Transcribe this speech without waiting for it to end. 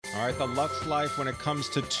All right, the Lux Life when it comes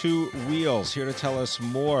to two wheels. Here to tell us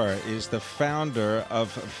more is the founder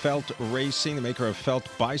of Felt Racing, the maker of Felt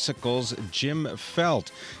Bicycles, Jim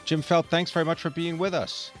Felt. Jim Felt, thanks very much for being with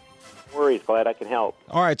us. No worries, glad I can help.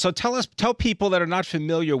 All right, so tell people that are not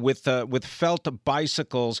familiar with Felt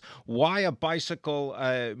bicycles why a bicycle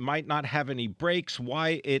might not have any brakes,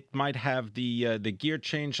 why it might have the gear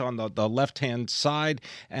change on the left-hand side,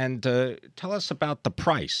 and tell us about the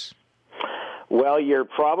price. Well, you're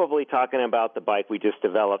probably talking about the bike we just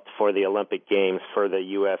developed for the Olympic Games for the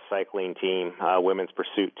U.S. cycling team, women's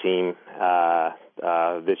pursuit team,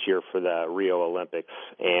 this year for the Rio Olympics.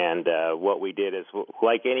 And what we did is,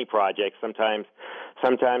 like any project, sometimes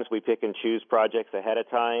we pick and choose projects ahead of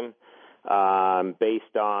time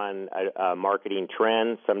based on a marketing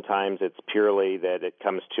trend. Sometimes it's purely that it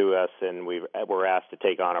comes to us and we're asked to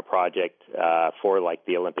take on a project for like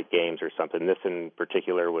the Olympic Games or something. This in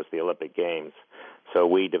particular was the Olympic Games. So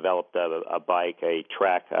we developed a bike, a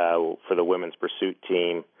track for the women's pursuit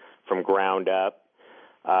team from ground up,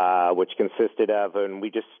 which consisted of, and we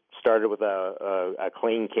just started with a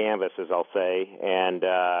clean canvas, as I'll say, and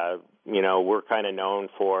we're kind of known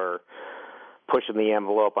for pushing the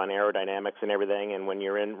envelope on aerodynamics and everything. And when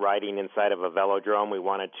you're riding inside of a velodrome, we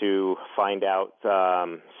wanted to find out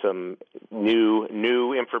some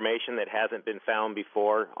new information that hasn't been found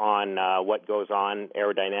before on what goes on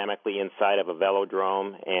aerodynamically inside of a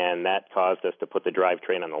velodrome, and that caused us to put the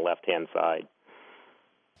drivetrain on the left-hand side.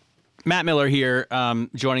 Matt Miller here,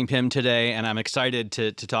 joining Pimm today, and I'm excited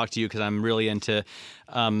to talk to you because I'm really into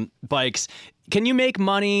bikes. Can you make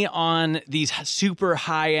money on these super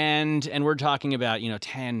high-end, and we're talking about,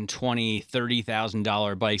 $10,000, $20,000,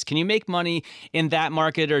 $30,000 bikes? Can you make money in that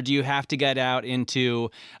market, or do you have to get out into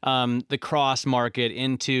the cross market,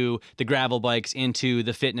 into the gravel bikes, into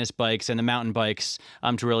the fitness bikes and the mountain bikes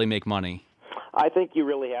to really make money? I think you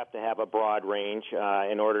really have to have a broad range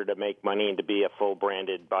in order to make money and to be a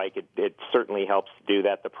full-branded bike. It certainly helps to do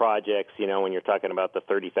that. The projects, when you're talking about the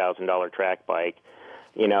 $30,000 track bike,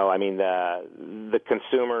 the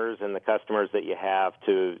consumers and the customers that you have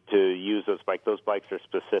to use those bikes are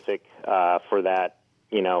specific for that,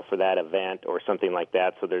 for that event or something like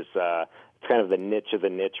that. So there's it's kind of the niche of the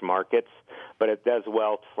niche markets, but it does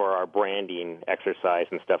well for our branding exercise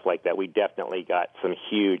and stuff like that. We definitely got some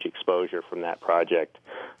huge exposure from that project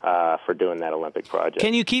for doing that Olympic project.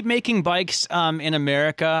 Can you keep making bikes in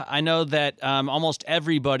America? I know that almost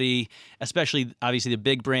everybody, especially obviously the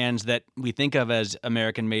big brands that we think of as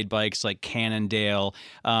American-made bikes like Cannondale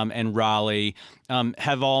and Raleigh,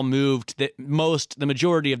 have all moved the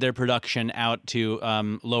majority of their production out to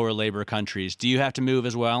lower labor countries. Do you have to move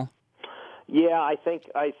as well? Yeah, I think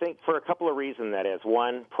for a couple of reasons. That is,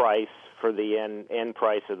 one, price for the end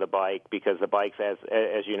price of the bike, because the bikes,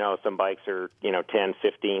 as you know, some bikes are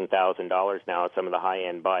 $10,000-$15,000 now at some of the high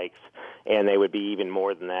end bikes, and they would be even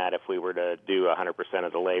more than that if we were to do 100%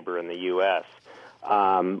 of the labor in the U.S.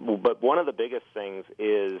 But one of the biggest things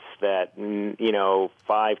is that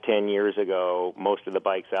 5-10 years ago, most of the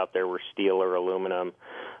bikes out there were steel or aluminum.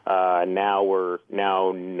 Now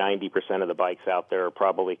 90% of the bikes out there are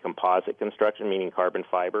probably composite construction, meaning carbon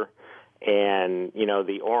fiber. And,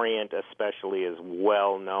 the Orient especially is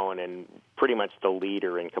well known and pretty much the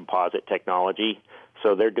leader in composite technology.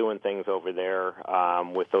 So they're doing things over there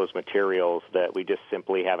with those materials that we just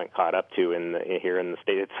simply haven't caught up to here in the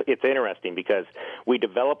States. It's interesting because we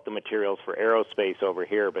developed the materials for aerospace over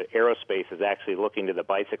here, but aerospace is actually looking to the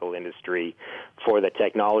bicycle industry for the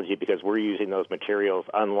technology because we're using those materials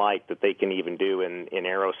unlike that they can even do in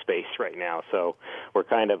aerospace right now. So we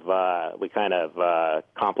kind of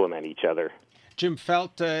complement each other. Jim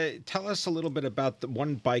Felt, tell us a little bit about the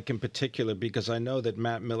one bike in particular, because I know that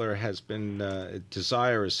Matt Miller has been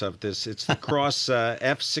desirous of this. It's the Cross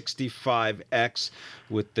F65X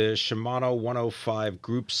with the Shimano 105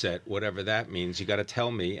 group set, whatever that means. You got to tell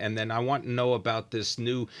me. And then I want to know about this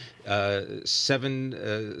new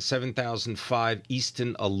 7005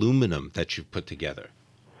 Easton aluminum that you've put together.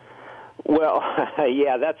 Well,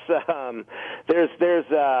 yeah, that's the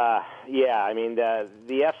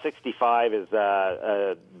F65 has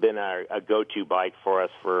been a go-to bike for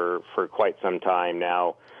us for quite some time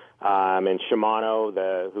now. And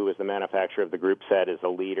Shimano, who is the manufacturer of the group set, is a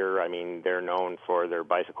leader. I mean, they're known for their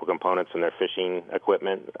bicycle components and their fishing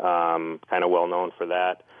equipment, kind of well known for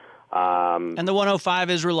that. And the 105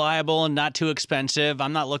 is reliable and not too expensive.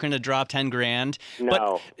 I'm not looking to drop 10 grand.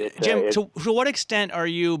 No. But Jim, to what extent are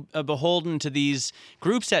you beholden to these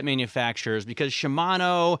group set manufacturers? Because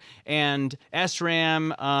Shimano and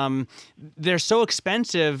SRAM, they're so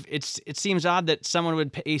expensive. It seems odd that someone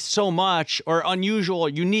would pay so much, or unusual,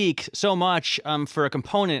 unique, so much for a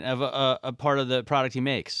component of a part of the product he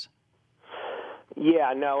makes.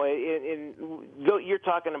 Yeah, no, you're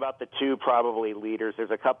talking about the two probably leaders.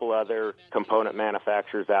 There's a couple other component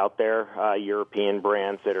manufacturers out there, European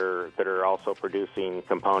brands that are also producing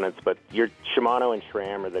components, but your Shimano and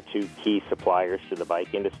SRAM are the two key suppliers to the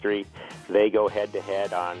bike industry. They go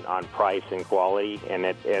head-to-head on price and quality, and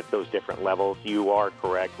at those different levels, you are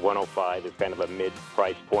correct. 105 is kind of a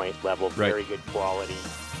mid-price point level, very good quality.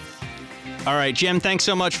 All right, Jim, thanks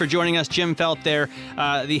so much for joining us. Jim Felt there,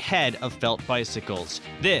 the head of Felt Bicycles.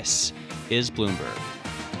 This is Bloomberg.